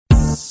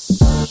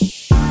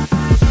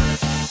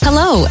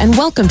Hello, and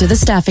welcome to The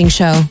Staffing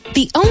Show,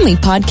 the only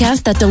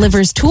podcast that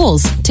delivers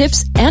tools,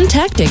 tips, and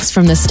tactics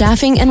from the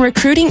staffing and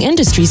recruiting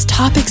industry's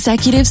top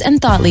executives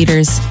and thought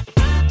leaders.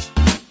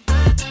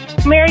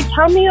 Mary,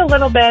 tell me a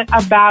little bit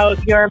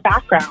about your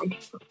background.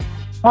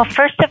 Well,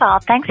 first of all,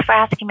 thanks for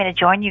asking me to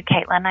join you,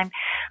 Caitlin. I'm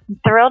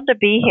thrilled to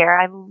be here.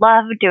 I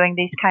love doing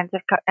these kinds of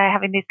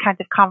having these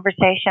kinds of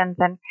conversations,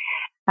 and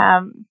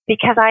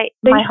because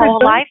my whole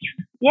life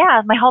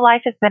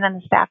has been in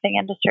the staffing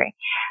industry.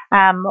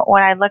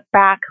 When I look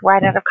back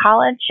right out of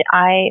college,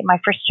 my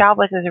first job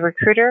was as a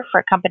recruiter for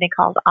a company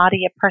called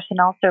Audia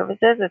Personnel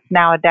Services. It's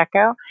now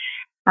Adecco.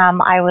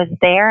 I was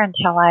there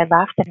until I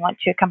left and went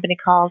to a company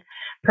called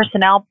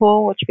Personnel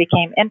Pool, which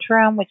became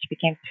Interim, which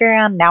became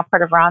Furion, now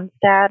part of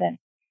Randstad.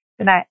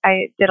 And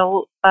I did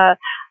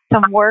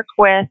some work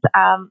with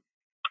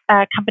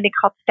a company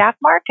called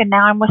Staffmark, and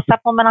now I'm with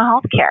Supplemental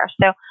Healthcare.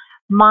 So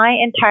my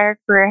entire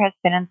career has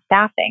been in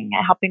staffing,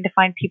 helping to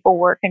find people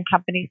work and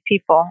companies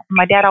people.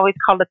 My dad always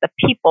called it the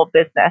people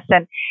business.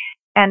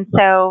 And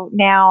so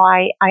now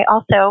I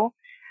also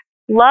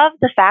love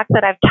the fact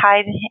that I've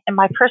tied in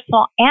my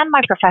personal and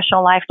my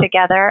professional life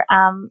together.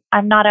 I'm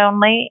not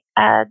only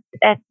a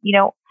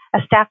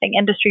staffing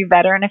industry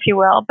veteran, if you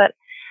will, but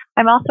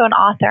I'm also an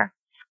author.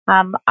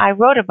 I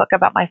wrote a book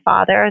about my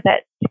father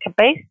that's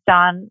based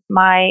on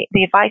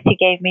the advice he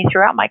gave me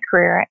throughout my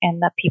career in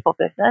the people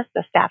business,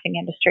 the staffing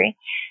industry.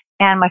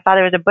 And my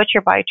father was a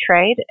butcher by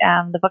trade.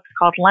 The book's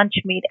called Lunch,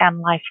 Meat, and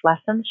Life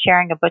Lessons,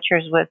 Sharing a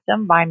Butcher's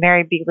Wisdom by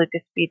Mary B.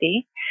 Lucas,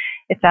 B.D.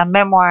 It's a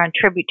memoir and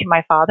tribute to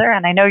my father.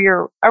 And I know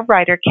you're a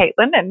writer,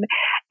 Caitlin,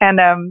 and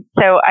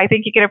so I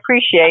think you can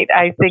appreciate.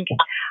 I think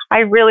I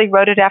really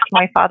wrote it after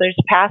my father's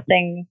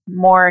passing,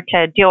 more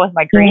to deal with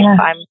my grief. Yeah.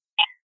 I'm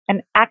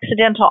an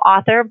accidental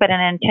author, but an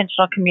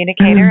intentional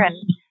communicator, and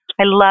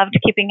I loved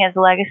keeping his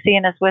legacy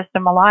and his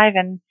wisdom alive.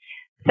 And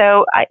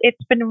so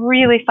it's been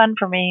really fun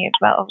for me.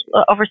 Well,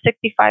 over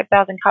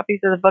 65,000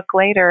 copies of the book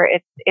later,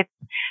 it's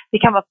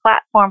become a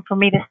platform for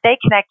me to stay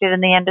connected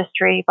in the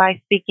industry by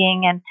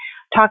speaking and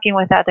talking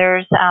with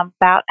others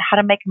about how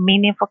to make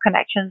meaningful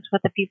connections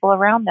with the people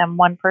around them,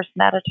 one person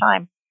at a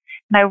time.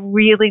 And I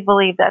really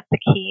believe that's the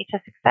key to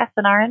success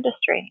in our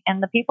industry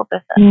and the people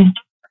business.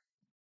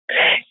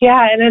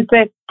 Yeah, and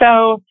it's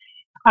so,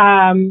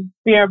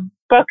 your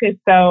book is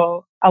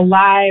so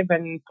alive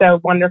and so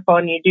wonderful,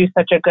 and you do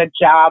such a good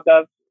job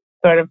of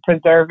sort of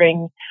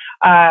preserving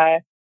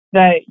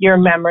your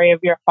memory of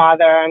your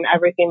father and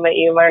everything that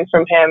you learned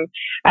from him.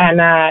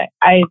 And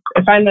I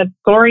find that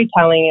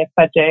storytelling is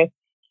such a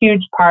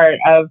huge part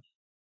of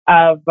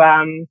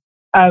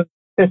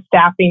the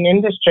staffing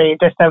industry,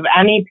 just of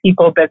any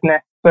people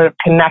business, sort of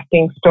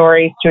connecting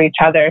stories to each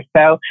other.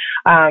 So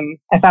I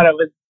thought it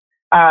was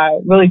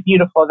really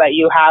beautiful that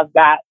you have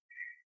that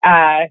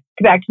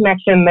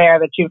connection there,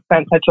 that you've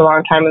spent such a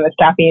long time in the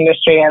staffing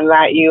industry, and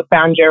that you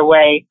found your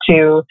way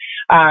to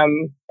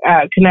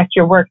connect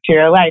your work to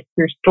your life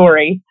through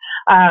story.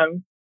 I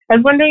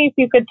was wondering if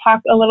you could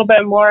talk a little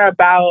bit more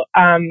about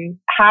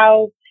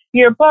how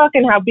your book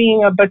and how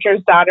being a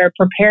butcher's daughter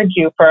prepared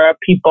you for a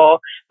people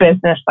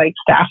business like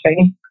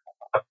staffing.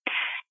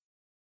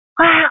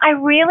 I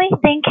really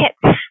think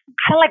it's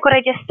kind of like what I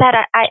just said.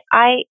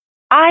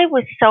 I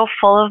was so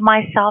full of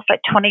myself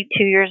at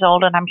 22 years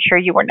old, and I'm sure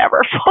you were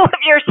never full of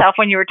yourself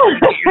when you were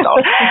 22 years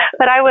old.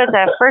 But I was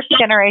a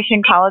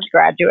first-generation college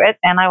graduate,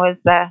 and I was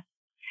the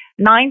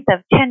ninth of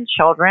 10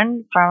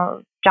 children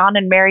from John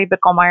and Mary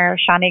Bickelmeyer of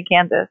Shawnee,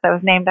 Kansas. I was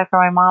named after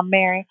my mom,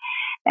 Mary.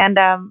 And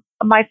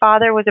my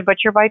father was a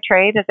butcher by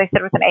trade, as I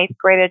said, with an 8th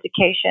grade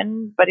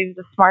education, but he was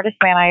the smartest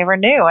man I ever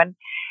knew.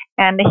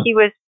 And he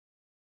was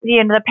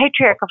the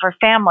patriarch of her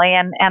family.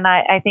 And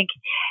I think,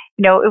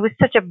 it was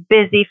such a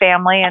busy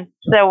family and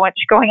so much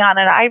going on.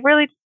 And I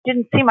really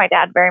didn't see my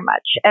dad very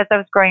much as I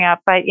was growing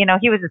up. But,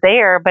 he was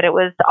there, but it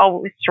was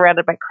always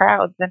surrounded by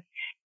crowds. And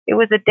it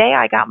was a day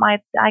I got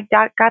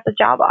the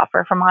job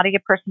offer from Audia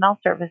Personnel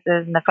Services,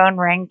 and the phone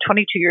rang,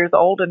 22 years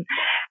old, and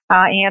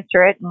I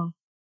answer it. And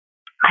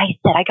I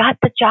said, I got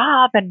the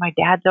job. And my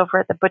dad's over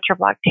at the butcher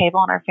block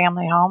table in our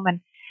family home. And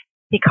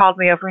he called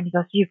me over and he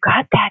goes, "You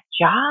got that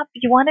job?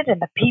 You want it in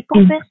the people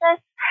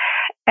business?"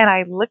 And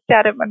I looked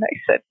at him and I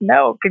said,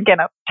 no. Again,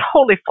 I'm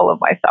totally full of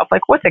myself.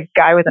 Like, what's a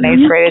guy with an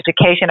 8th grade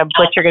education, a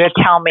butcher, going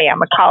to tell me?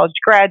 I'm a college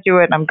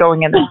graduate and I'm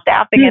going in the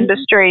staffing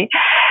industry.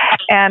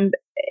 And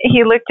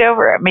he looked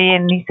over at me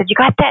and he said, "You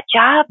got that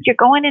job?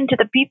 You're going into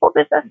the people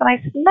business?" And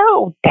I said,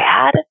 "No,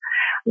 Dad,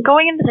 I'm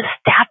going into the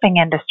staffing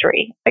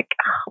industry." Like,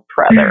 oh,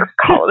 brother,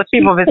 call it the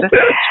people business.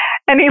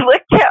 And he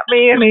looked at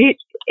me and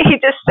he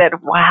just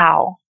said,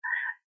 "Wow.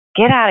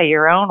 Get out of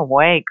your own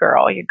way,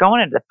 girl. You're going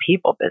into the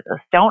people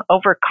business. Don't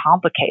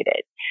overcomplicate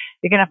it.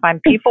 You're going to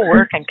find people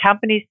work and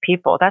companies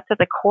people. That's at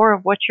the core of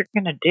what you're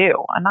going to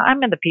do." And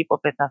I'm in the people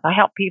business. I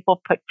help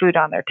people put food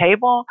on their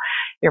table.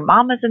 Your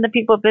mama's in the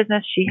people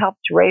business. She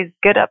helps raise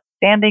good,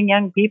 upstanding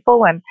young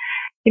people. And,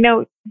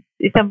 the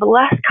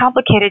less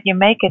complicated you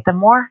make it, the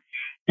more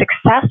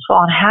successful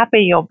and happy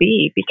you'll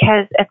be,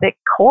 because at the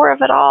core of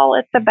it all,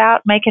 it's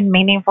about making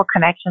meaningful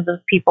connections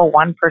with people,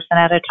 one person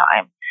at a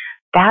time.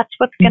 That's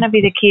what's going to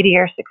be the key to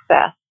your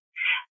success.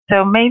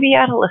 So maybe you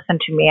ought to listen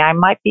to me. I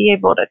might be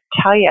able to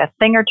tell you a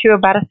thing or two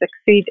about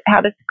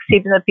how to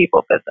succeed in the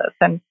people business.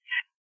 And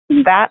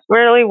that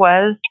really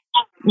was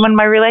when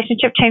my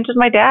relationship changed with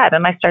my dad,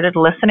 and I started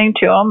listening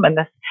to him. And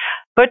this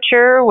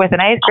butcher with an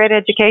 8th grade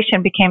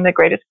education became the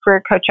greatest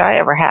career coach I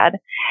ever had.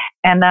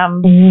 And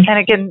and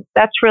again,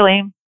 that's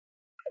really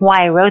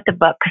why I wrote the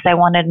book, because I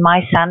wanted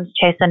my sons,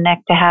 Chase and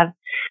Nick, to have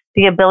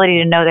the ability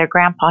to know their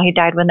grandpa. He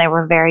died when they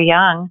were very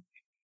young.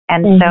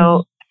 And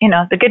so,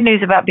 the good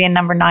news about being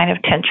number 9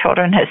 of 10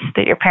 children is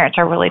that your parents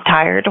are really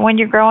tired when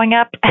you're growing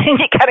up and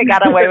you kind of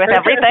got away with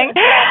everything.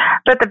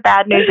 But the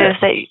bad news is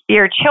that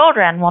your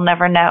children will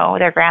never know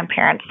their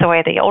grandparents the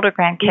way the older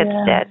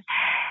grandkids did.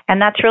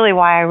 And that's really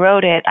why I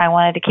wrote it. I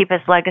wanted to keep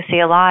his legacy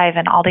alive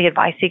and all the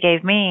advice he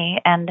gave me.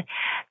 And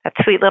that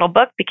sweet little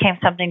book became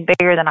something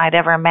bigger than I'd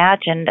ever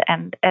imagined.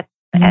 And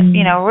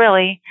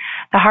really,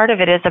 the heart of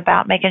it is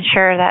about making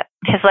sure that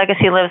his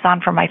legacy lives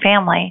on for my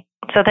family.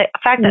 So the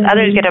fact that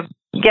others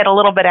get a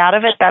little bit out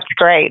of it, that's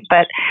great.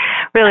 But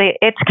really,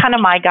 it's kind of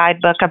my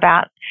guidebook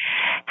about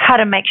how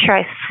to make sure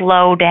I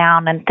slow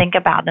down and think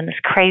about in this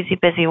crazy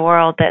busy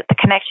world that the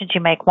connections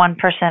you make one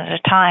person at a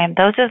time,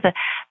 those are the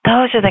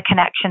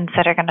connections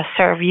that are going to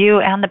serve you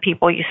and the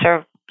people you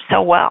serve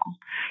so well.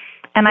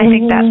 And I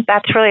think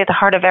that's really at the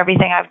heart of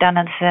everything I've done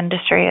in this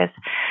industry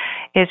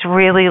is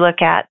really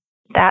look at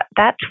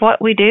that's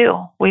what we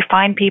do. We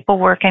find people,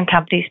 work in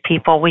companies,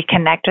 we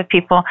connect with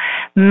people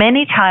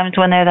many times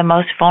when they're the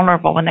most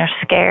vulnerable, when they're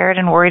scared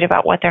and worried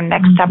about what their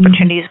next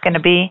opportunity is going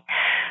to be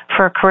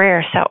for a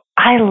career. So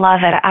I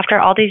love it. After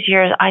all these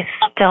years, I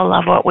still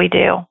love what we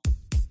do.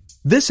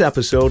 This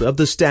episode of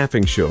The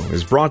Staffing Show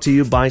is brought to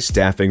you by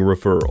Staffing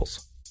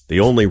Referrals, the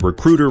only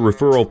recruiter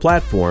referral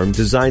platform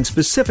designed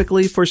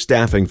specifically for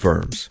staffing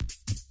firms.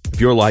 If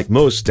you're like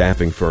most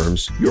staffing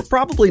firms, you're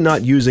probably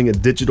not using a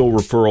digital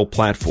referral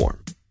platform,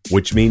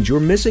 which means you're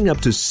missing up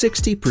to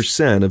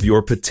 60% of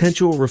your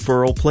potential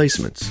referral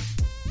placements.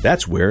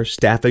 That's where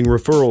Staffing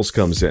Referrals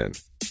comes in.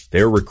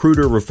 Their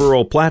recruiter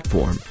referral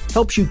platform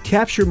helps you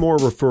capture more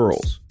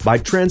referrals by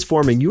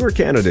transforming your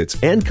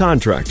candidates and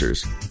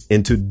contractors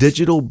into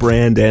digital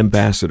brand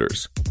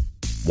ambassadors.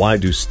 Why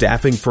do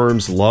staffing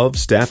firms love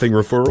Staffing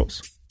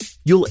Referrals?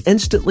 You'll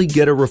instantly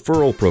get a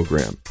referral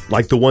program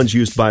like the ones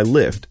used by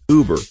Lyft,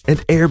 Uber, and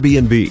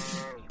Airbnb.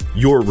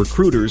 Your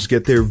recruiters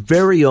get their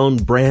very own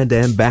brand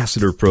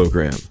ambassador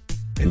program,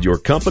 and your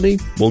company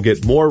will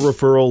get more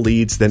referral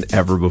leads than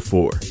ever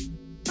before.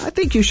 I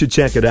think you should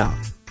check it out.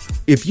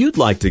 If you'd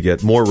like to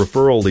get more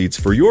referral leads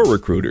for your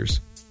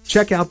recruiters,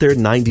 check out their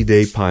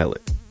 90-day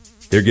pilot.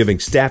 They're giving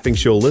Staffing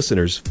Show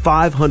listeners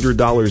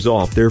 $500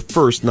 off their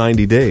first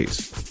 90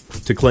 days.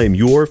 To claim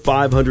your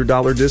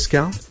 $500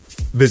 discount,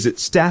 visit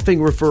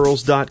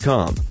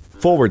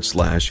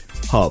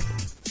staffingreferrals.com/hub.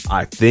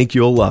 I think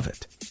you'll love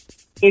it.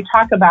 You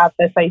talk about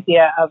this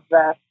idea of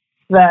the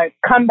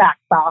comeback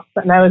sauce,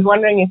 and I was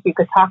wondering if you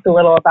could talk a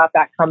little about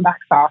that comeback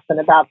sauce and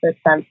about this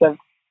sense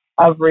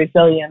of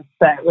resilience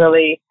that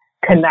really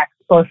connects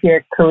both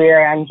your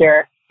career and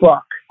your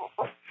book.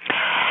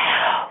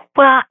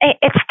 Well,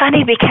 it's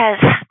funny because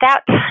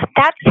that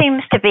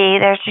seems to be,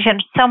 there's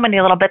so many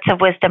little bits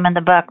of wisdom in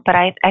the book, but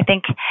I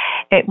think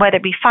whether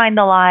it be find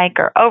the like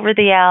or over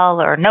the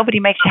L or nobody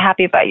makes you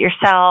happy about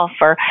yourself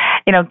or,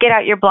 get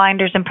out your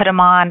blinders and put them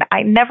on,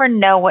 I never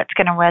know what's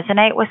going to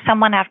resonate with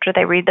someone after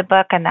they read the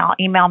book, and they'll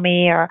email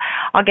me or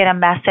I'll get a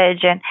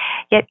message. And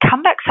yet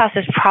comeback sauce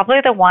is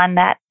probably the one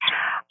that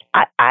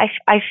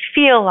I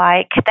feel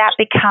like that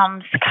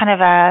becomes kind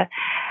of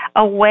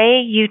a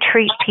way you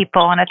treat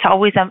people, and it's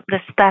always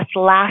this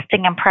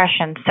lasting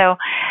impression. So,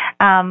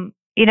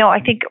 I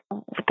think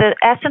the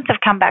essence of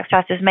comeback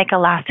sauce is make a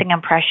lasting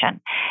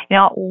impression.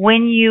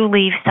 When you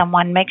leave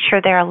someone, make sure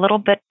they're a little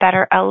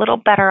better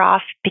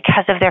off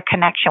because of their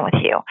connection with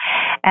you.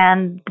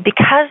 And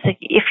because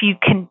if you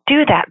can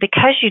do that,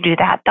 because you do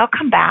that, they'll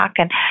come back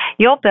and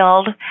you'll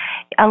build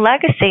a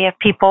legacy of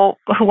people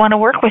who want to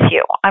work with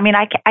you. I mean,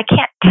 I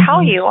can't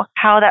tell you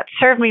how that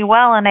served me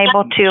well and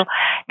able to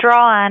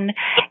draw on,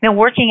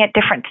 working at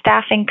different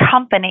staffing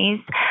companies.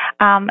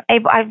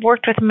 I've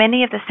worked with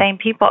many of the same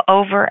people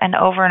over and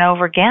over and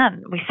over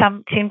again. We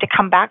seem to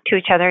come back to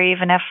each other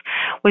even if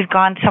we've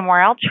gone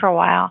somewhere else for a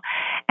while.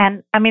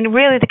 And I mean,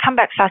 really the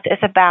comeback sauce is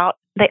about,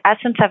 the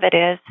essence of it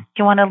is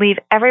you want to leave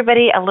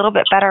everybody a little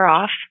bit better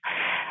off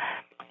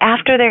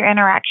after their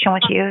interaction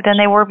with you than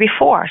they were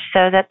before,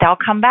 so that they'll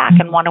come back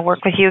and want to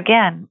work with you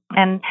again.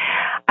 And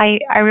I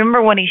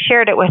remember when he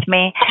shared it with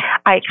me,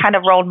 I kind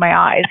of rolled my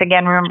eyes.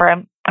 Again, remember,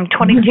 I'm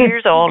 22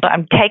 years old.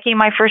 I'm taking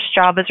my first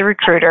job as a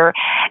recruiter,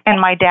 and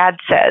my dad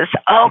says,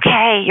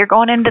 "Okay, you're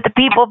going into the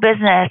people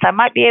business. I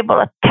might be able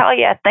to tell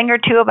you a thing or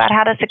two about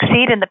how to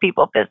succeed in the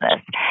people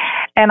business."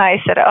 And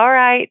I said, "All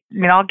right,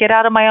 I'll get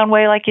out of my own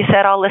way. Like you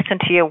said, I'll listen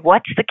to you.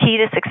 What's the key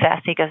to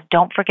success?" He goes,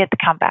 "Don't forget the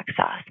comeback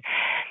sauce."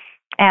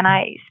 And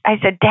I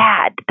said,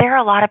 "Dad, there are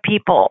a lot of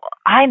people.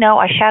 I know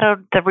I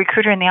shadowed the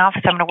recruiter in the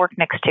office I'm going to work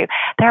next to.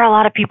 There are a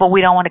lot of people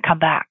we don't want to come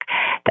back.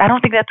 I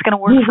don't think that's going to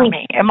work for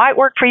me. It might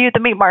work for you at the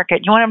meat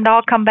market. You want them to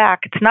all come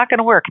back. It's not going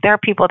to work. There are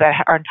people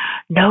that are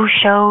no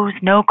shows,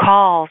 no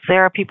calls.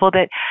 There are people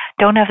that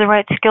don't have the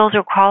right skills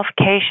or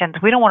qualifications.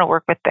 We don't want to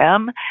work with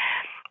them.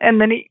 And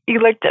then he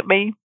looked at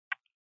me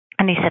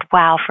and he said,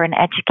 wow, for an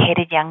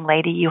educated young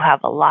lady, you have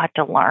a lot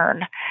to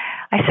learn.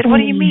 I said, what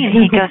do you mean?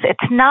 He goes,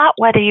 it's not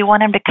whether you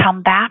want him to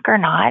come back or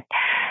not.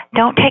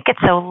 Don't take it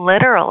so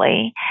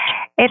literally.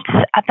 It's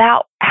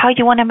about how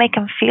you want to make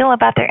them feel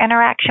about their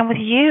interaction with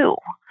you.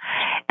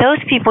 Those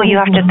people you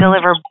have to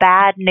deliver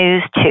bad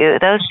news to,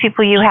 those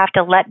people you have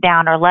to let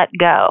down or let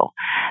go,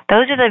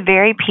 those are the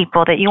very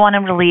people that you want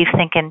them to leave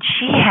thinking,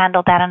 she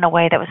handled that in a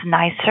way that was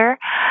nicer,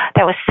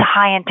 that was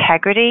high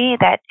integrity,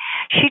 that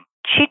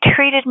she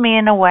treated me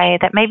in a way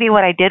that maybe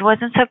what I did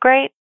wasn't so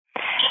great,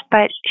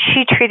 but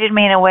she treated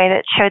me in a way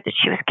that showed that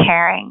she was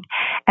caring,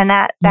 and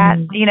that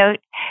you know,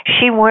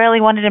 she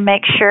really wanted to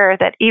make sure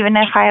that even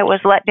if I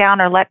was let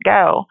down or let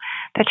go,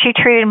 that she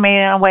treated me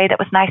in a way that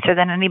was nicer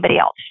than anybody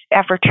else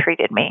ever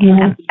treated me.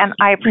 And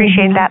I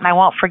appreciate that, and I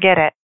won't forget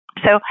it.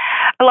 So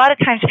a lot of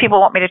times people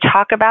want me to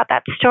talk about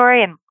that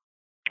story, and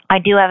I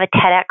do have a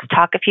TEDx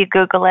talk. If you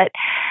Google it,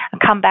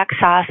 Comeback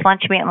Sauce,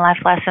 Lunch, Meat, and Life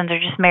Lessons, or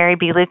just Mary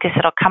B. Lucas,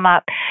 it'll come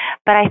up.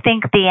 But I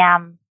think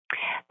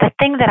the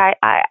thing that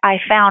I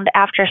found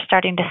after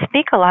starting to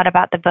speak a lot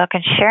about the book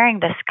and sharing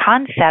this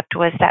concept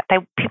was that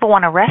people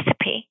want a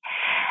recipe.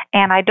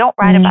 And I don't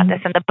write about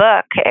this in the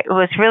book. It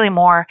was really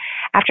more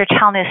after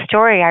telling this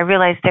story, I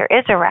realized there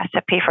is a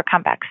recipe for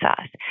comeback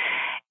sauce.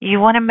 You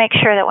want to make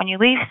sure that when you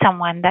leave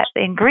someone that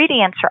the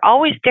ingredients are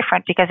always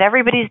different, because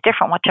everybody's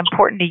different. What's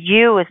important to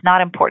you is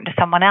not important to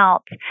someone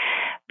else.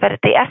 But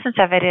the essence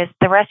of it is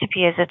the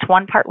recipe is it's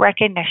 1 part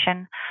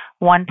recognition,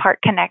 1 part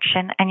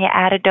connection, and you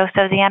add a dose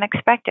of the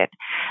unexpected.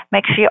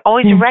 Make sure you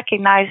always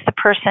recognize the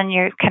person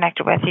you're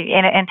connected with.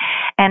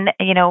 And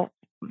you know,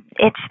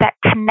 it's that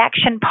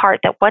connection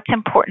part, that what's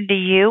important to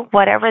you,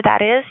 whatever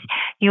that is,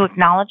 you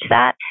acknowledge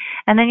that,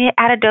 and then you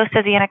add a dose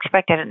of the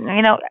unexpected. And,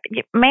 you know,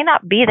 it may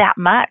not be that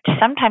much.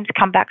 Sometimes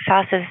comeback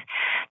sauce is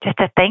just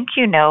a thank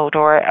you note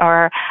or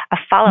a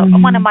follow.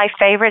 One of my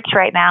favorites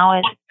right now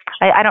is,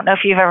 I don't know if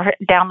you've ever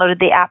downloaded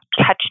the app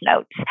Touch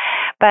Notes,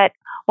 but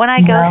when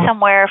I go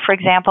somewhere, for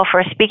example, for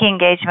a speaking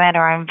engagement,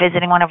 or I'm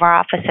visiting one of our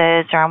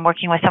offices, or I'm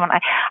working with someone,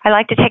 I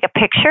like to take a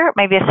picture,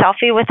 maybe a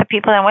selfie with the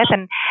people I'm with,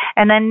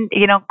 and then,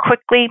 you know,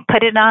 quickly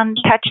put it on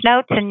Touch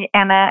Notes. And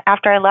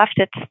after I left,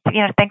 it's,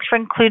 you know, thanks for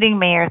including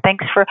me, or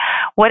thanks for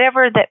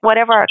whatever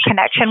our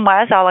connection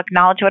was. I'll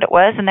acknowledge what it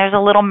was, and there's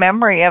a little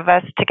memory of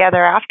us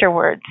together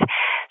afterwards.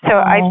 So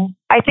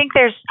I think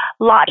there's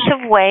lots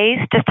of ways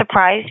to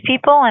surprise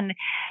people,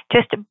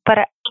 but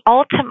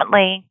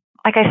ultimately,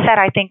 like I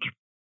said, I think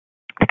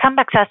the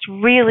comeback sauce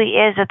really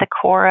is at the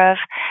core of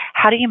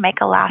how do you make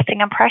a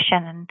lasting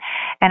impression,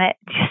 and it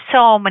just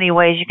so many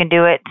ways you can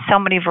do it, so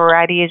many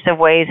varieties of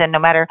ways, and no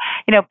matter,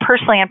 you know,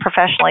 personally and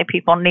professionally,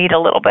 people need a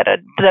little bit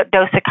of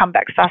dose of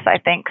comeback sauce, I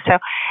think. So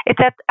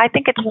I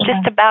think it's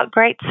just about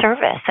great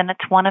service, and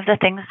it's one of the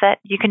things that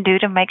you can do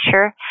to make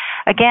sure,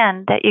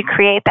 again, that you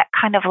create that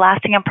kind of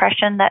lasting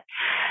impression that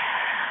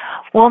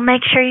will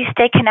make sure you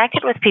stay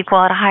connected with people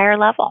at a higher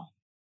level.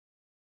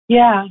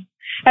 Yeah,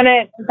 and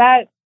it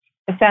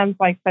sounds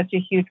like such a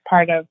huge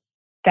part of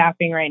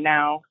staffing right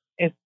now.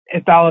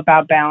 It's all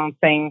about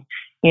balancing.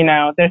 You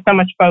know, there's so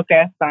much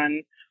focus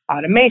on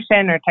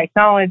automation or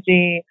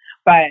technology,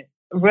 but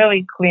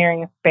really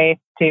clearing space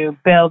to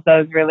build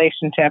those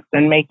relationships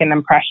and make an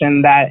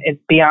impression that is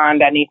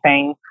beyond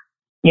anything,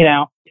 you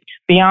know,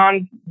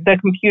 beyond the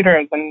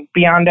computers and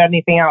beyond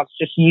anything else,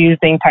 just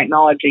using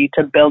technology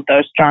to build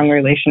those strong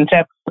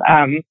relationships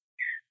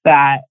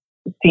that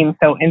seem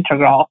so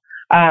integral.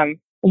 I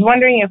was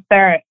wondering if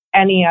there are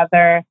any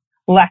other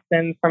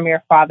lessons from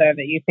your father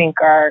that you think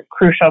are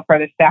crucial for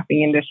the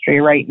staffing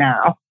industry right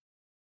now?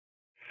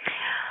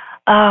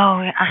 Oh,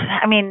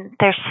 I mean,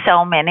 there's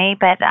so many,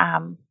 but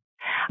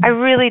I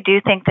really do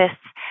think this,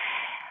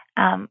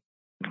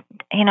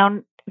 you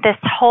know, this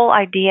whole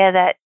idea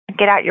that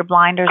get out your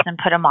blinders and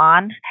put them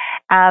on,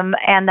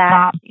 and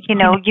that, you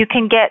know, you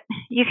can get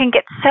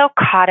so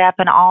caught up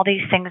in all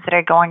these things that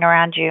are going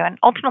around you, and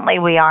ultimately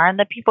we are in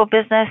the people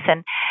business,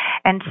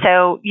 and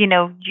so, you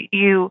know,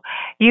 you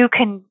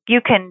can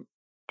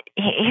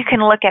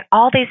look at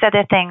all these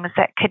other things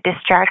that could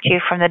distract you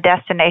from the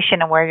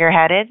destination and where you're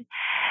headed.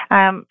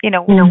 You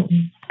know,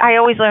 I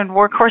always learned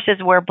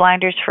workhorses wear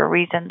blinders for a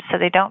reason, so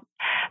they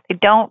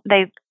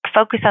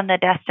focus on the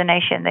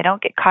destination. They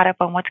don't get caught up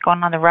on what's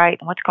going on the right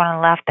and what's going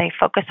on the left. They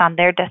focus on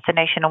their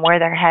destination and where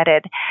they're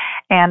headed.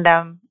 And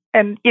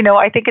you know,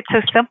 I think it's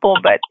so simple,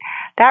 but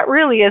that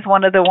really is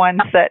one of the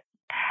ones that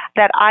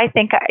that I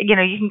think, you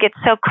can get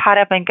so caught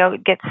up and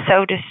get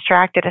so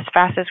distracted as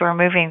fast as we're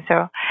moving.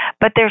 So,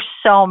 but there's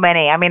so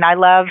many. I mean, I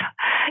love,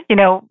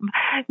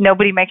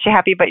 nobody makes you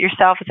happy but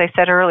yourself. As I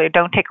said earlier,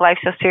 don't take life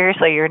so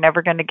seriously. You're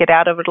never going to get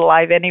out of it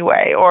alive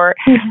anyway. Or,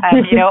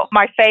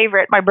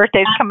 my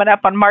birthday's coming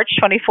up on March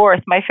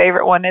 24th. My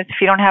favorite one is, if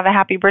you don't have a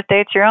happy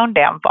birthday, it's your own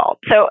damn fault.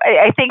 So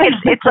I think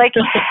it's like,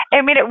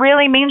 it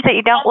really means that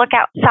you don't look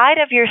outside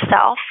of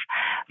yourself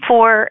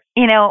for,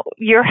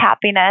 your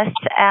happiness.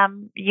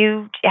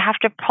 You have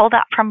to pull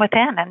that from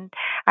within. And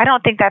I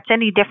don't think that's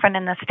any different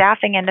in the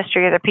staffing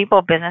industry or the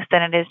people business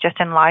than it is just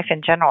in life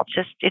in general.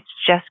 It's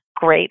just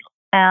great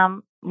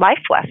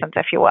life lessons,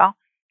 if you will.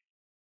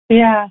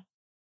 Yeah.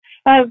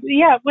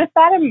 With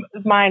that in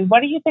mind,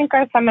 what do you think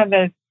are some of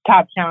the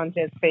top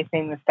challenges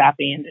facing the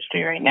staffing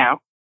industry right now?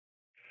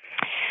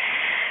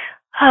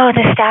 Oh,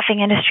 the staffing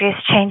industry is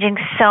changing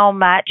so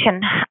much.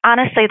 And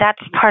honestly, that's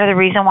part of the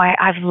reason why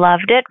I've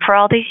loved it for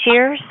all these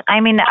years. I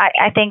mean,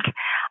 I think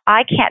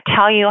I can't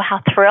tell you how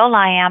thrilled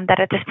I am that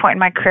at this point in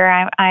my career,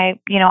 I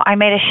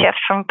made a shift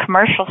from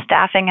commercial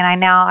staffing,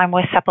 and I'm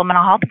with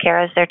Supplemental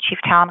Healthcare as their Chief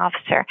Talent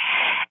Officer.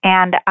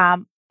 And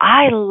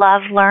I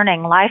love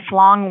learning,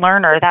 lifelong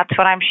learner. That's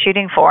what I'm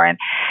shooting for, and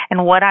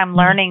what I'm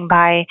learning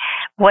by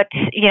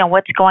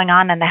what's going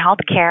on in the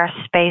healthcare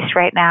space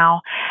right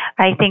now.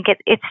 I think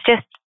it's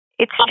just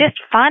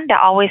fun to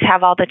always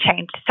have all the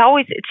change.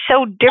 It's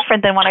so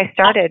different than when I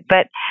started,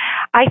 but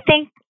I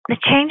think the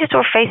changes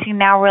we're facing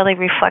now really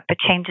reflect the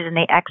changes in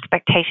the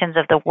expectations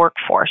of the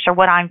workforce, or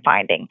what I'm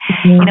finding.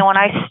 Mm-hmm. When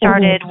I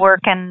started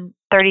working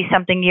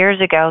 30-something years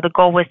ago, the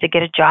goal was to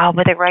get a job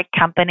with the right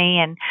company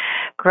and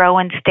grow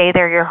and stay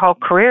there your whole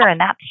career, and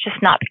that's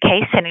just not the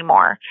case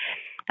anymore.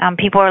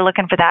 People are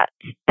looking for that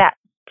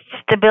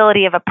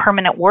stability of a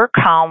permanent work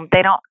home.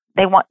 They don't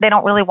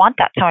really want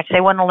that so much.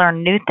 They want to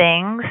learn new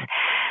things,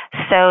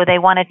 so they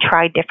want to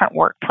try different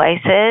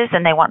workplaces,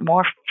 and they want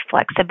more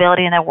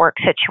flexibility in their work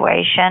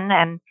situation.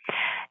 And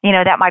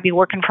that might be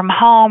working from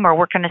home or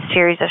working a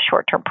series of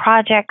short-term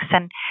projects.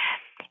 And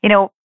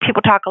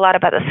people talk a lot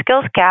about the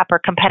skills gap or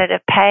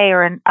competitive pay,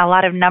 or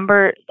a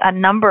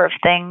number of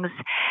things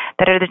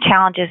that are the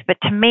challenges. But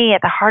to me,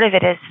 at the heart of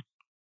it is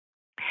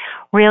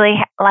really,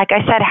 like I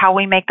said, how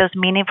we make those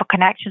meaningful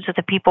connections with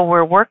the people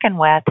we're working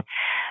with,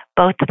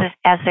 both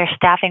as their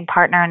staffing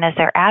partner and as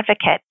their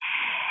advocate.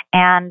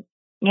 And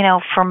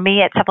for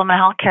me at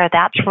Supplemental Healthcare,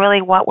 that's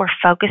really what we're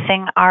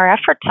focusing our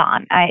efforts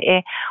on.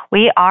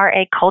 We are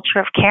a culture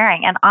of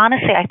caring. And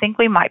honestly, I think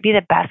we might be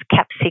the best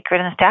kept secret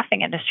in the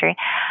staffing industry.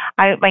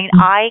 I mean,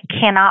 I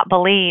cannot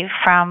believe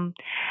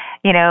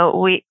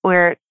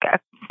we're a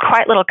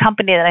quiet little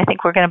company that I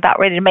think we're about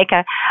ready to make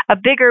a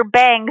bigger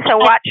bang, so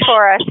watch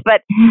for us.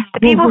 But the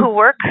people who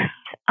work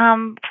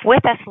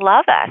with us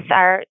love us.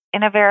 Our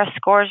Innovera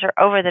scores are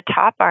over the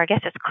top. I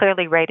guess it's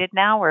clearly rated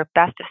now. We're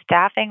best of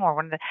staffing.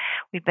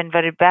 We've been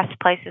voted best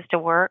places to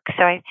work.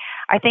 So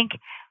I think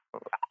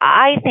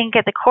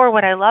at the core,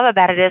 what I love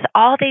about it is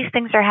all these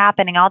things are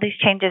happening, all these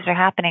changes are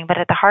happening, but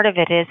at the heart of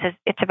it is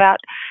it's about,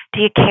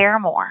 do you care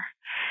more?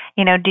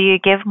 Do you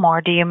give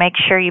more? Do you make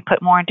sure you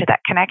put more into that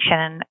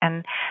connection?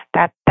 And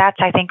that's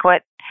I think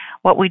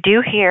what we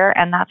do here,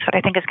 and that's what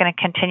I think is going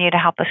to continue to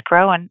help us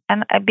grow and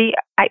be,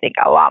 I think,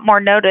 a lot more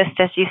noticed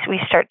as we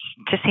start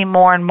to see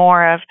more and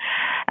more of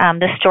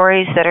the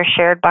stories that are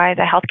shared by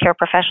the healthcare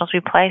professionals we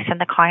place and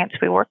the clients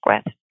we work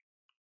with.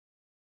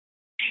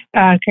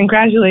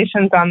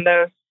 Congratulations on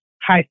those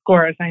high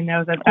scores. I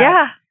know that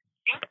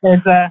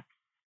there's a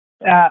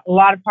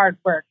lot of hard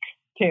work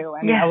too,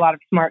 and a lot of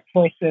smart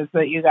choices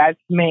that you guys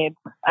made.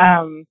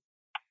 Are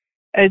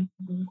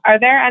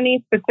there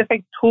any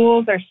specific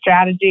tools or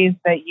strategies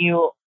that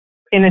you,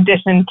 in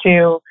addition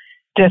to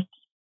just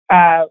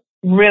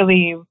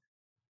really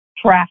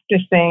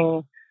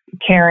practicing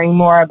caring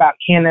more about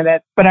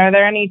candidates, but are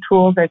there any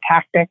tools or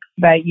tactics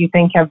that you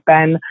think have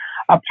been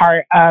a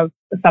part of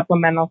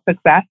Supplemental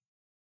success?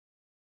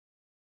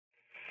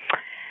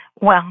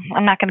 Well,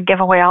 I'm not going to give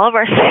away all of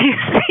our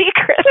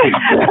secrets.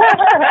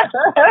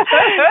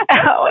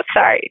 Oh,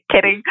 sorry,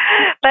 kidding.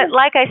 But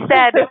like I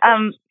said,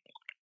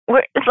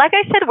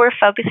 we're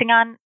focusing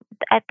on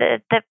at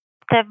the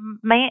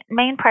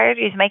main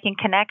priority is making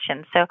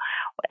connections. So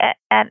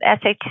at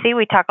SHC,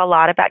 we talk a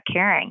lot about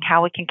caring,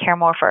 how we can care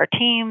more for our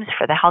teams,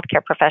 for the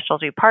healthcare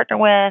professionals we partner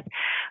with,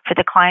 for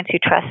the clients who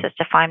trust us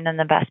to find them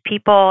the best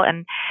people.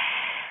 And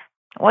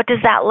what does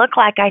that look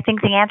like? I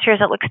think the answer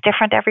is it looks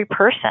different to every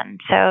person.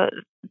 So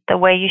the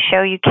way you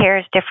show you care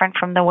is different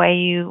from the way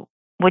you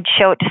would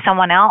show it to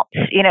someone else.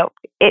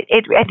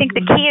 I think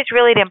the key is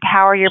really to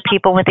empower your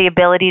people with the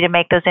ability to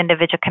make those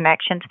individual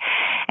connections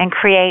and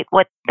create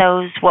what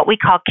we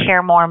call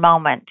care more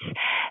moments.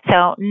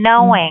 So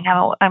knowing,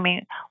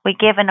 we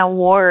give an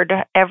award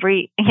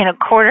every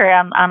quarter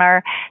on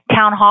our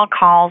town hall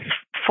calls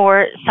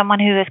for someone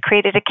who has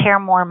created a care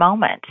more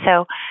moment.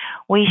 So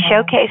we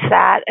showcase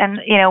that, and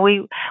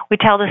we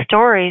tell the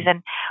stories,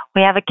 and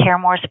we have a Care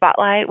More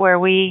spotlight where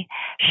we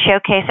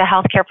showcase a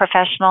healthcare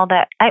professional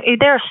that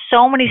there are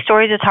so many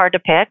stories it's hard to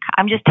pick.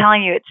 I'm just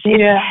telling you,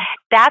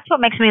 that's what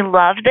makes me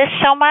love this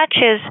so much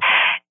is,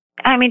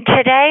 I mean,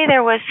 today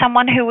there was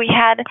someone who we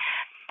had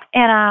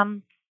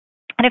in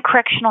a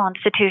correctional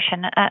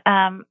institution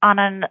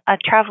on a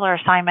traveler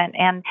assignment,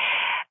 and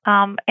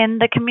in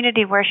the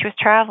community where she was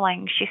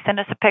traveling, she sent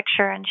us a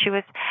picture, and she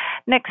was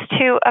next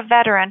to a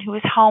veteran who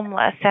was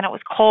homeless, and it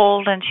was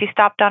cold, and she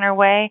stopped on her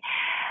way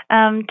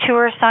to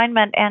her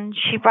assignment, and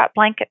she brought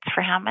blankets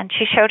for him, and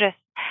she showed us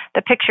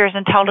the pictures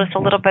and told us a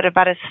little bit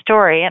about his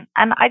story. And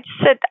I just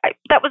said,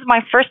 that was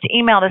my first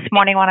email this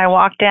morning when I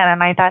walked in,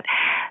 and I thought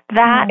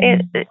that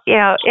is, you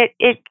know,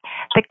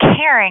 the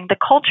caring, the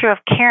culture of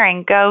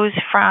caring goes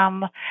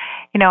from,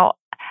 you know,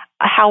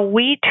 how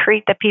we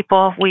treat the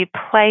people we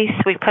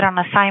put on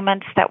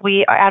assignments that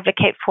we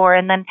advocate for,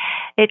 and then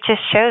it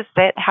just shows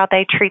that how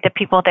they treat the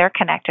people they're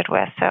connected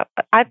with. So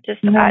I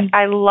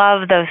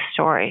love those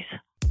stories.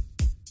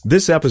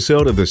 This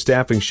episode of The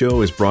Staffing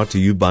Show is brought to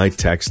you by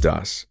Text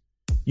Us.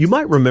 You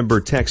might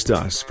remember Text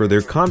Us for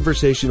their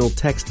conversational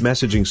text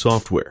messaging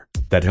software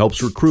that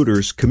helps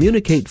recruiters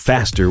communicate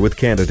faster with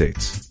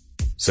candidates.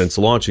 Since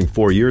launching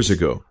 4 years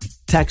ago,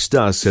 Text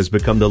Us has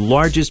become the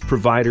largest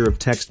provider of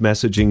text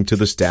messaging to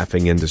the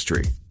staffing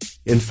industry.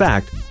 In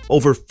fact,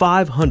 over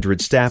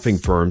 500 staffing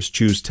firms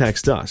choose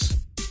Text Us,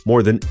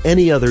 more than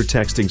any other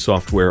texting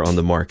software on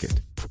the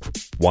market.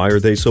 Why are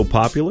they so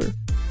popular?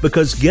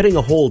 Because getting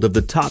a hold of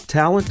the top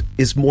talent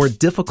is more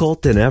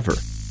difficult than ever.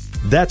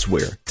 That's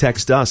where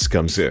Text Us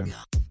comes in.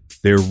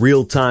 Their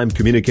real-time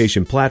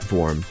communication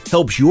platform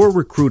helps your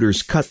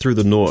recruiters cut through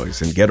the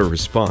noise and get a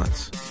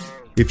response.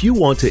 If you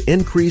want to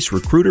increase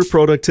recruiter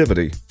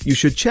productivity, you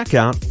should check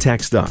out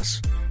Text Us.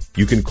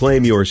 You can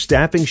claim your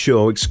Staffing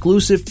Show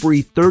exclusive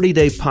free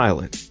 30-day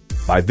pilot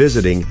by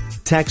visiting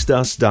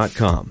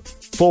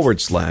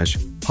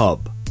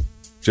textus.com/hub.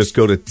 Just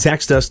go to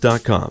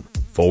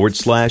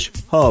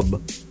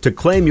textus.com/hub to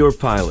claim your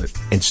pilot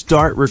and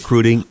start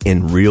recruiting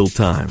in real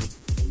time.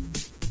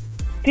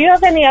 Do you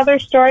have any other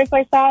stories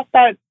like that?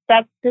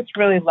 That's just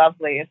really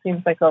lovely. It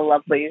seems like a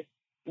lovely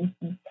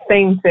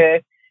thing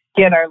to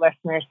get our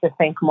listeners to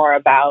think more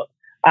about.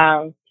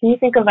 Can you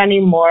think of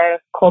any more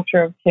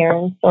culture of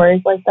caring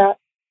stories like that?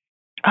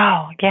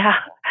 Oh, yeah.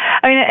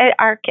 I mean,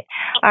 our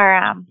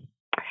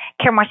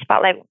Care More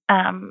Spotlight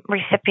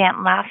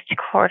recipient last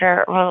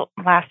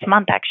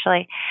month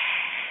actually,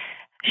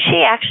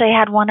 she actually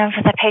had one of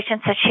the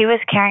patients that she was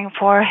caring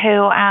for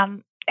who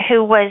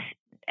was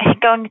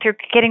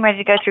getting ready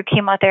to go through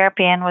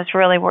chemotherapy and was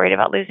really worried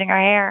about losing her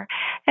hair,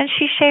 and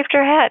she shaved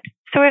her head.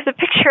 So we have the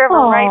picture of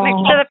her right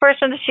next to the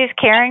person that she's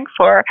caring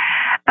for,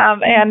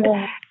 and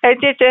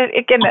it's just,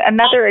 again,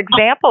 another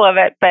example of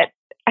it. But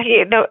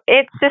you know,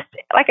 it's just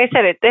like I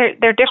said,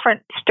 they're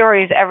different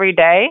stories every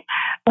day.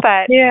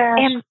 But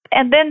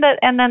and then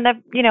the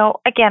you know,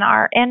 again,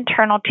 our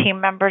internal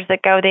team members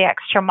that go the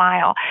extra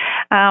mile.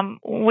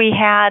 We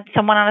had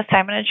someone on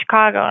assignment in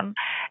Chicago,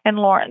 and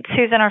Lawrence,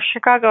 who's in our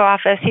Chicago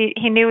office.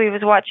 He knew he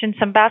was watching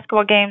some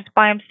basketball games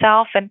by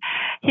himself, and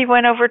he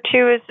went over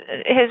to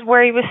his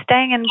where he was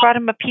staying and brought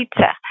him a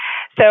pizza.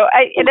 So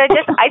I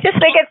just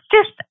think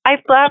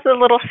I love the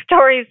little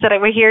stories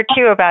that we hear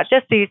too about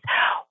just these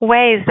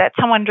ways that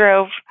someone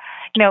drove.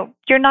 You know,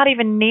 you're not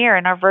even near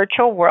in our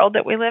virtual world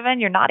that we live in.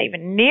 You're not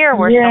even near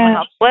where someone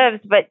else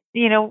lives. But,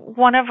 you know,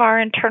 one of our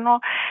internal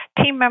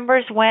team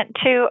members went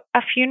to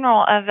a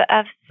funeral of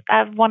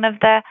one of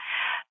the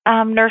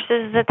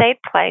nurses that they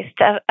placed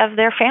of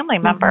their family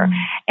member.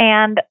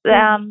 And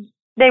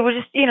they were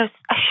just, you know,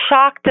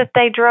 shocked that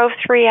they drove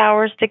 3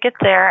 hours to get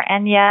there.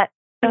 And yet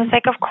it was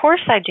like, of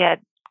course I did.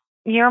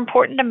 You're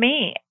important to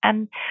me,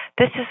 and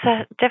this is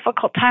a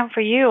difficult time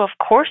for you. Of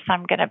course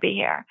I'm going to be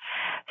here.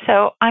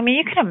 So, I mean,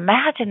 you can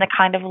imagine the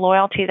kind of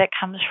loyalty that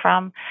comes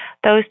from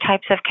those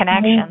types of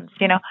connections.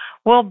 You know,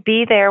 we'll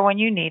be there when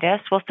you need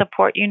us. We'll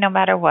support you no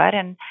matter what.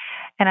 And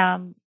I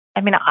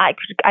mean, I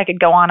could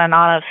go on and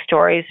on of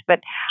stories,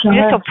 but I'm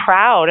just so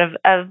proud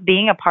of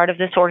being a part of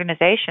this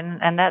organization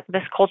and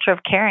this culture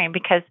of caring,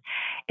 because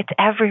it's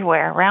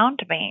everywhere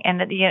around me.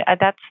 And you know,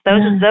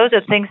 those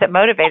are things that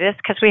motivate us,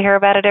 because we hear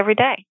about it every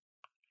day.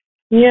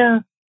 Yeah.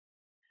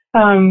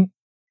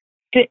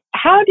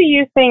 How do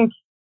you think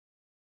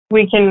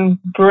we can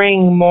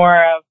bring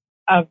more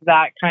of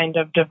that kind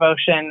of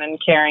devotion and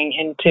caring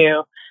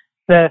into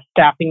the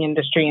staffing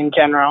industry in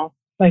general?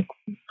 Like,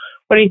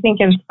 what do you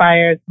think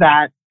inspires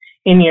that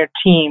in your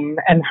team,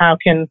 and how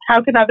can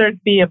others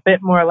be a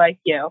bit more like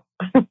you?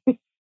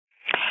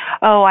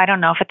 Oh, I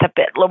don't know if it's a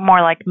bit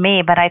more like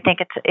me, but I think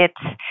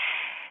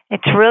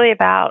it's really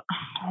about,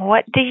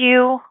 what do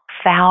you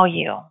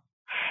value?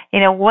 You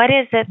know, what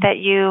is it that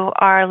you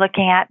are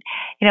looking at?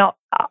 You know,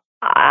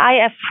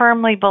 I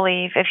firmly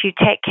believe if you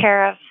take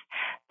care of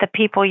the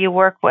people you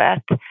work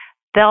with,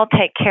 they'll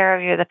take care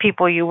of you, the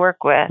people you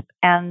work with,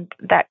 and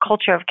that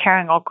culture of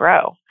caring will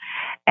grow.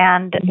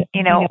 And,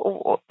 you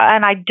know,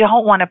 and I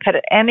don't want to put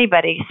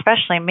anybody,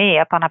 especially me,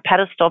 up on a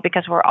pedestal,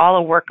 because we're all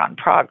a work in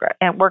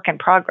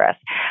progress.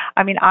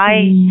 I mean,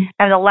 I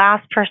am the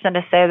last person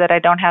to say that I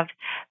don't have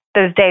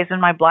those days when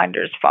my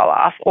blinders fall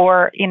off,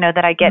 or, you know,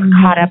 that I get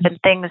caught up in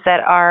things that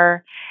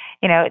are,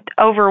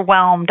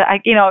 overwhelmed.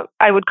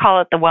 I would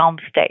call it the whelm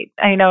state.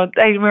 I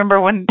remember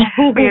when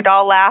we would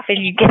all laugh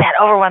and you get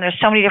that overwhelm. There's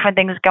so many different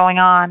things going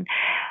on.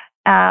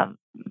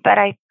 But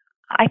I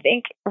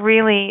think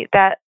really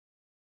that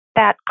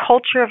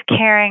culture of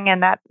caring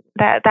and that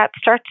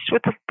starts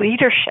with the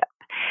leadership.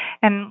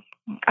 And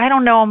I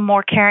don't know a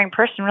more caring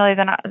person really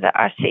than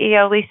our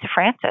CEO, Lisa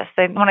Francis.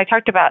 When I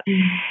talked about,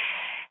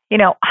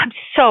 I'm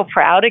so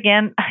proud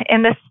again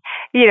in this,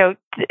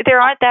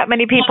 there aren't that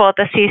many people at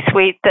the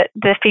C-suite that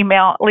the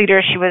female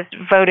leader, she was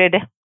voted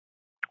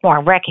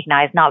or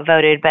recognized, not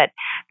voted, but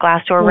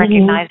Glassdoor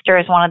recognized her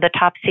as one of the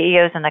top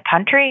CEOs in the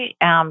country.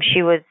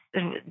 She was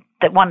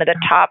one of the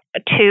top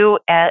 2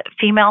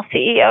 female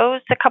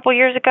CEOs a couple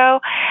years ago.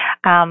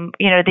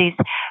 These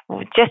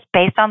just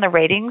based on the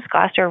ratings,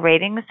 Glassdoor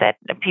ratings, that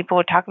people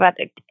would talk about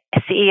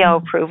CEO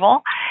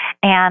approval,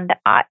 and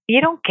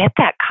you don't get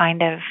that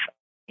kind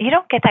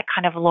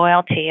of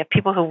loyalty of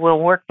people who will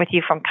work with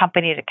you from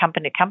company to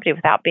company to company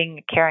without being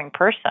a caring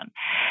person.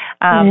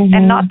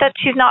 And not that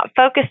she's not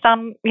focused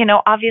on,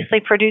 obviously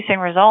producing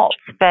results,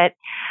 but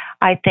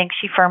I think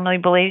she firmly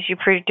believes you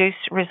produce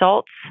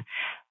results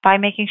by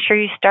making sure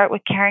you start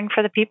with caring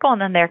for the people, and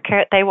then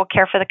they will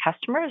care for the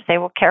customers, they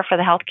will care for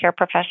the healthcare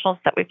professionals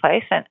that we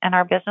place, and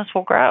our business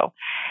will grow.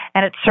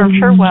 And it served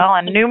her well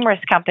in numerous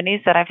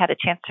companies that I've had a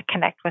chance to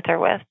connect with her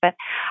with. But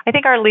I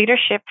think our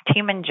leadership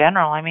team in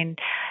general,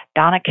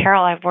 Donna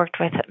Carroll I've worked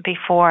with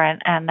before,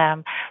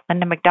 and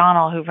Linda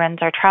McDonald, who runs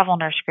our travel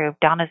nurse group.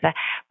 Donna's the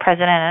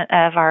president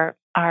of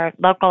our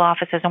local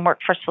offices and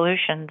Workforce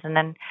Solutions. And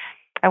then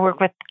I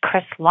work with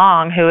Chris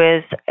Long, who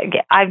is,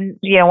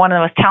 one of the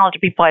most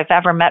talented people I've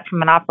ever met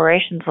from an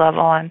operations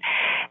level. And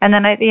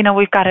then,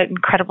 we've got an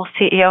incredible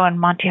CEO in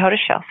Monty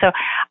Hodeshell. So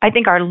I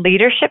think our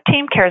leadership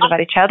team cares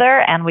about each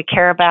other, and we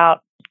care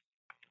about,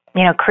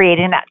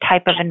 creating that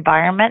type of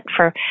environment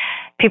for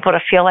people to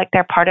feel like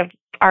they're part of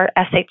our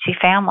SHC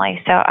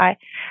family. So I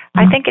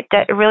think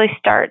it really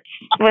starts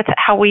with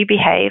how we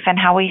behave and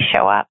how we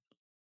show up.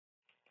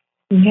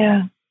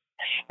 Yeah.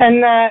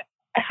 And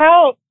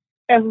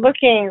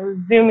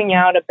zooming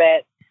out a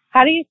bit,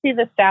 how do you see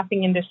the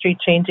staffing industry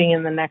changing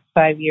in the next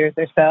 5 years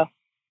or so?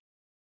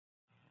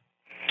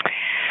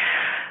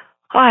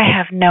 I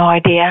have no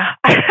idea.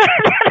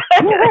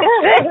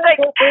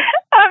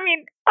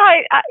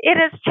 It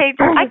has changed.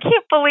 I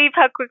can't believe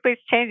how quickly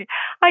it's changing.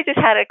 I just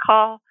had a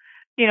call.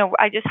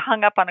 I just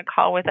hung up on a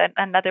call with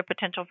another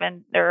potential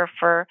vendor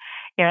for,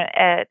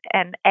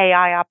 an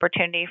AI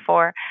opportunity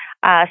for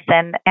us,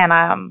 and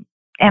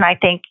I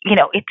think,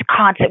 it's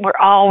constant. We're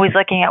always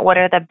looking at what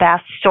are the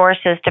best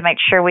sources to make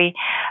sure we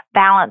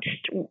balance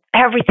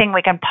everything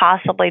we can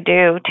possibly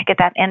do to get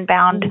that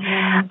inbound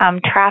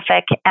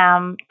traffic,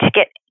 to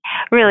get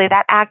really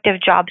that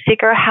active job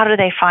seeker. How do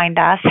they find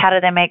us? How do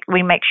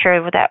we make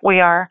sure that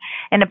we are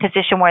in a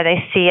position where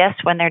they see us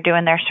when they're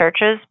doing their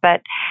searches?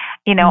 But,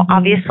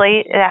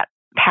 obviously that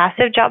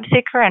passive job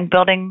seeker and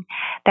building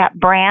that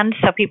brand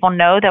so people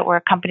know that we're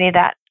a company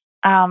that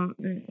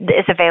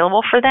is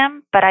available for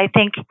them. But I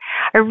think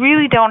I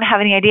really don't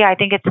have any idea. I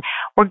think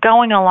we're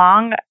going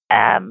along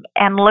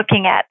and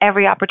looking at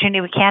every opportunity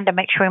we can to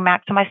make sure we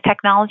maximize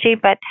technology.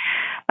 But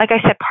like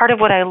I said, part of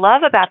what I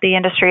love about the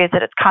industry is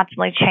that it's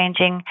constantly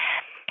changing.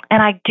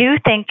 And I do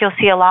think you'll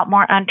see a lot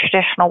more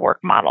untraditional work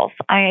models.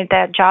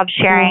 The job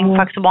sharing,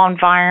 flexible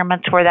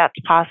environments where that's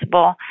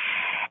possible.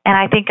 And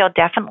I think you'll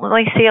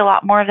definitely see a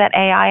lot more of that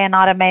AI and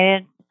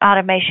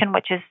automation,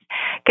 which is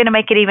going to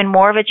make it even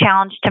more of a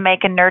challenge to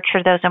make and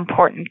nurture those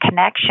important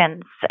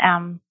connections.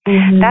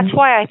 That's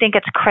why I think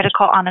it's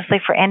critical, honestly,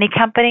 for any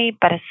company,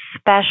 but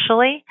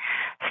especially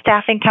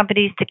staffing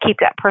companies, to keep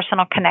that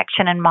personal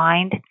connection in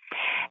mind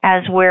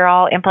as we're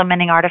all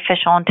implementing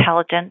artificial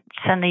intelligence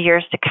in the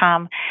years to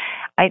come.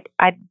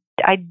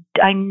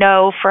 I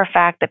know for a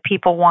fact that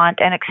people want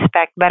and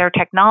expect better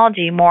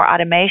technology, more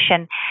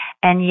automation,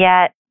 and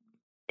yet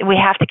we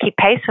have to keep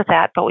pace with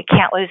that, but we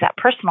can't lose that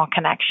personal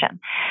connection.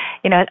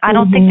 I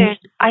don't think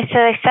I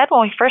said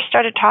when we first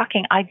started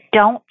talking, I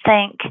don't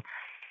think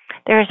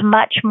there's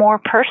much more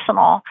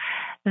personal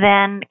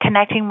than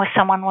connecting with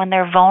someone when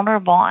they're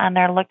vulnerable and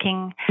they're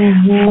looking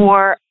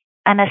for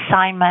an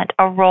assignment,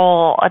 a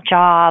role, a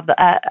job,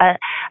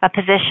 a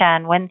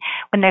position, when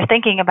they're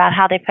thinking about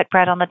how they put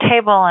bread on the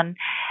table,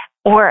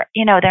 or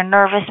they're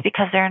nervous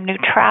because they're a new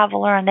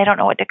traveler and they don't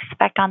know what to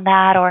expect on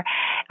that. Or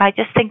I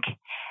just think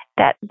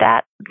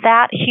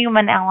that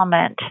human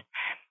element,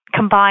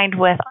 combined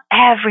with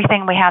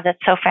everything we have that's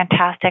so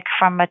fantastic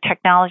from a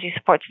technology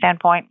support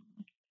standpoint,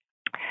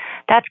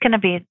 that's going to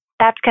be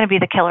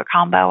the killer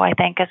combo, I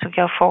think, as we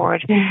go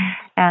forward.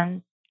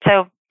 And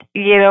so,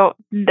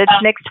 the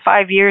next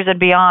 5 years and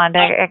beyond,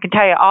 I can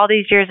tell you, all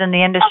these years in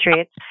the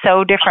industry, it's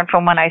so different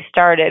from when I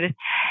started.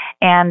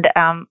 And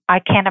I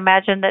can't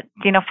imagine that,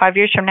 5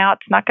 years from now,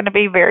 it's not going to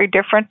be very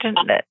different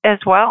as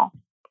well.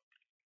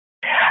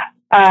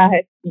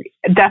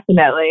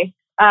 Definitely.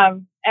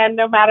 And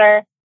no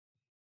matter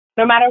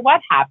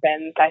what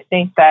happens, I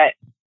think that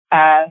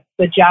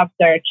the job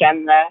search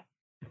and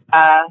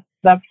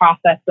the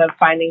process of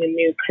finding a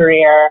new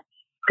career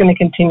going to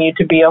continue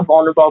to be a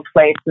vulnerable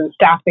place, and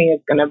staffing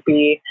is going to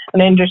be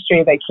an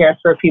industry that cares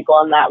for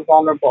people in that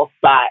vulnerable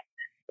spot.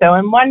 So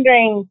I'm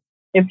wondering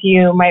if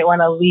you might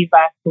want to leave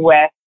us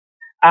with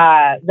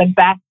the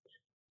best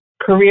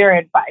career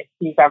advice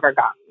you've ever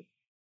gotten.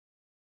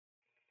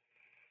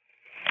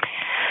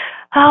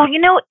 Oh,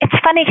 it's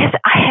funny because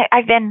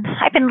I've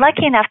been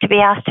lucky enough to be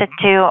asked to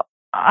do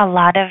a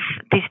lot of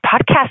these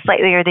podcasts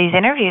lately or these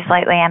interviews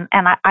lately, and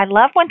I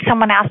love when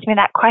someone asks me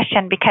that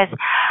question because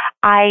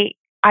I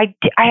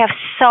have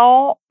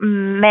so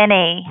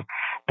many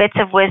bits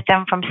of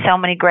wisdom from so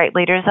many great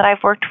leaders that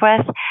I've worked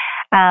with.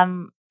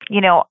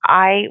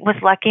 I was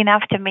lucky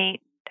enough to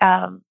meet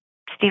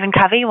Stephen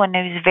Covey when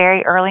he was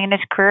very early in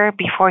his career,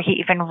 before he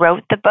even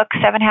wrote the book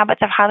 7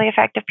 Habits of Highly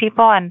Effective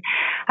People. And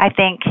I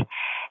think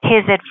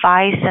his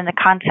advice and the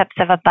concepts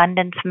of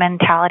abundance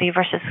mentality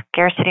versus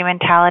scarcity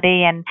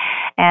mentality and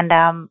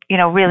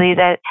really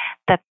the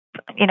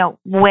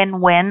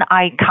win-win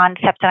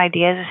concepts and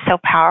ideas is so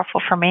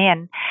powerful for me.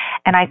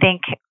 And I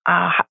think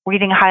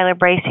reading Hyler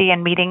Bracey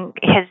and meeting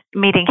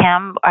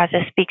him as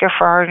a speaker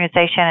for our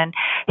organization and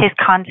his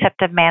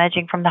concept of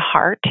managing from the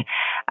heart,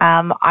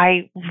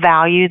 I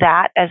value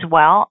that as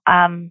well.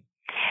 And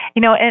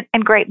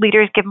great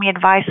leaders give me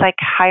advice like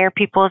hire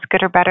people as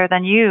good or better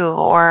than you,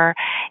 or,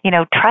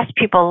 trust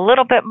people a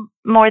little bit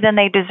more than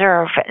they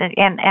deserve.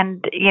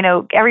 And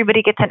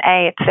everybody gets an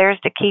A. It's theirs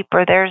to keep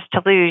or theirs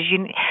to lose.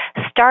 You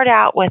start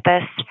out with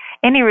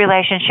any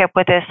relationship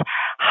with this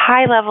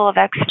high level of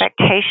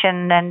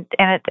expectation and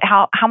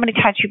how many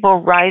times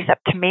people rise up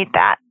to meet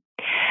that.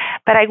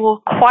 But I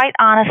will quite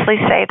honestly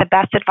say the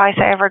best advice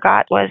I ever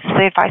got was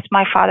the advice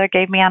my father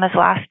gave me on his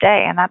last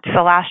day. And that's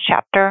the last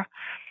chapter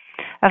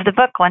of the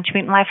book, Lunch,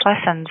 Meat, and Life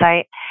Lessons.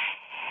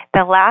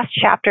 The last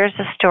chapter is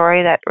a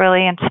story that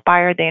really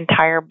inspired the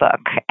entire book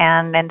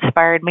and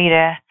inspired me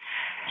to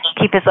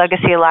keep his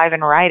legacy alive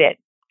and write it.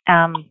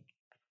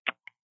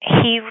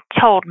 He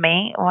told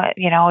me,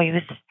 he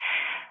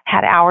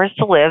had hours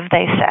to live,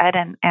 they said,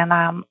 and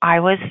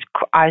I was,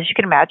 as you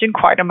can imagine,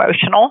 quite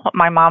emotional.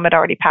 My mom had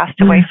already passed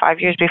away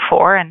 5 years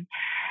before, and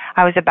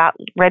I was about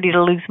ready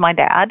to lose my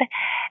dad.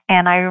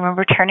 And I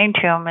remember turning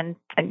to him and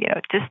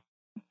just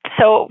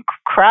so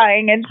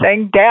crying and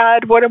saying,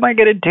 "Dad, what am I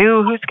going to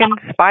do? Who's going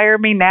to inspire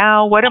me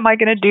now? What am I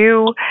going to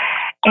do?"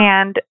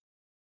 And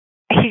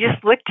he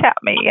just looked at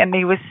me, and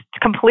he was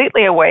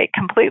completely awake,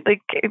 and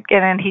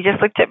he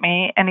just looked at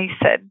me and I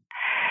said,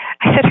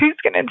 "Who's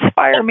going to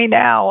inspire me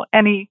now?"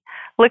 And he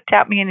looked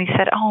at me and he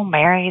said, "Oh,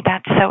 Mary,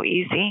 that's so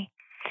easy.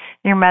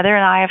 Your mother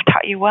and I have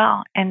taught you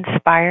well.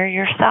 Inspire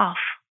yourself.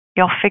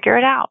 You'll figure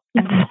it out.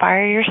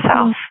 Inspire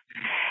yourself."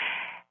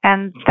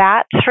 And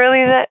that's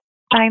really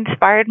I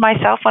inspired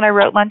myself when I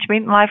wrote Lunch,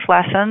 Meat, and Life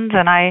Lessons,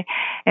 and I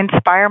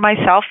inspire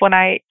myself when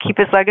I keep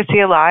his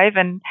legacy alive.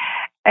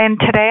 And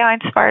today I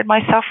inspired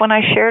myself when I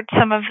shared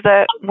some of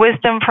the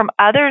wisdom from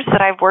others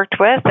that I've worked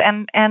with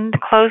and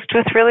closed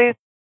with really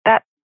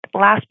that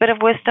last bit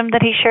of wisdom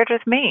that he shared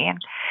with me.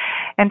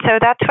 And so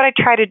that's what I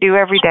try to do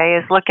every day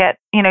is look at,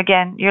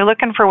 again, you're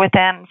looking for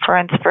within for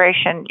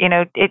inspiration.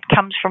 It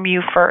comes from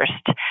you first.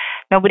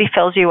 Nobody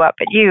fills you up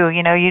but you.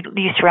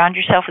 You surround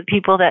yourself with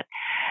people that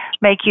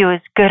make you as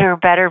good or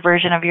better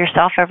version of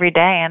yourself every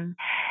day. And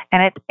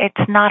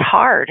it's not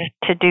hard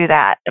to do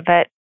that,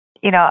 but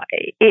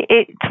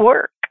it's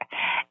work.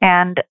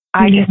 And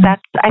I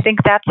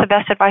think that's the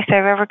best advice I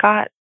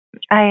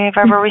have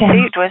ever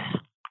received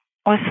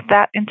was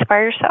that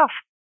inspire yourself.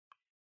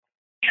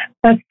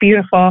 That's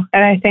beautiful.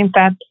 And I think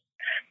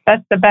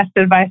that's the best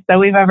advice that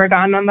we've ever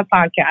gotten on the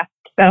podcast.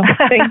 So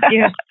thank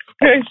you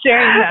for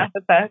sharing that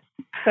with us.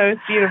 So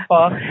it's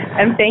beautiful.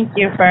 And thank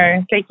you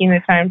for taking the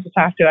time to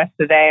talk to us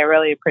today. I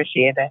really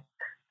appreciate it.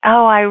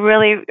 Oh, I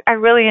really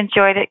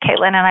enjoyed it,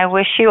 Caitlin, and I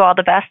wish you all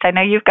the best. I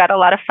know you've got a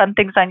lot of fun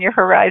things on your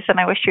horizon.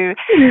 I wish you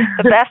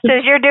the best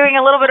as you're doing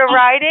a little bit of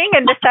writing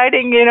and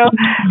deciding,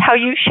 how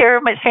you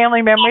share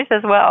family memories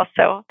as well.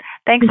 So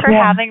thanks for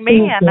having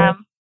me, and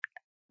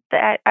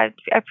I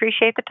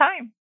appreciate the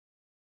time.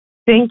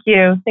 Thank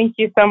you. Thank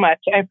you so much.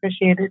 I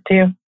appreciate it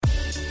too.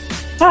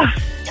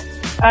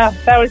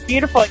 That was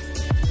beautiful.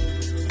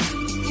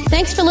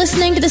 Thanks for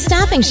listening to The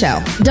Staffing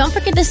Show. Don't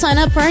forget to sign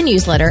up for our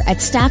newsletter at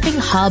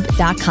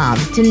staffinghub.com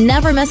to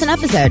never miss an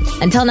episode.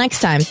 Until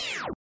next time.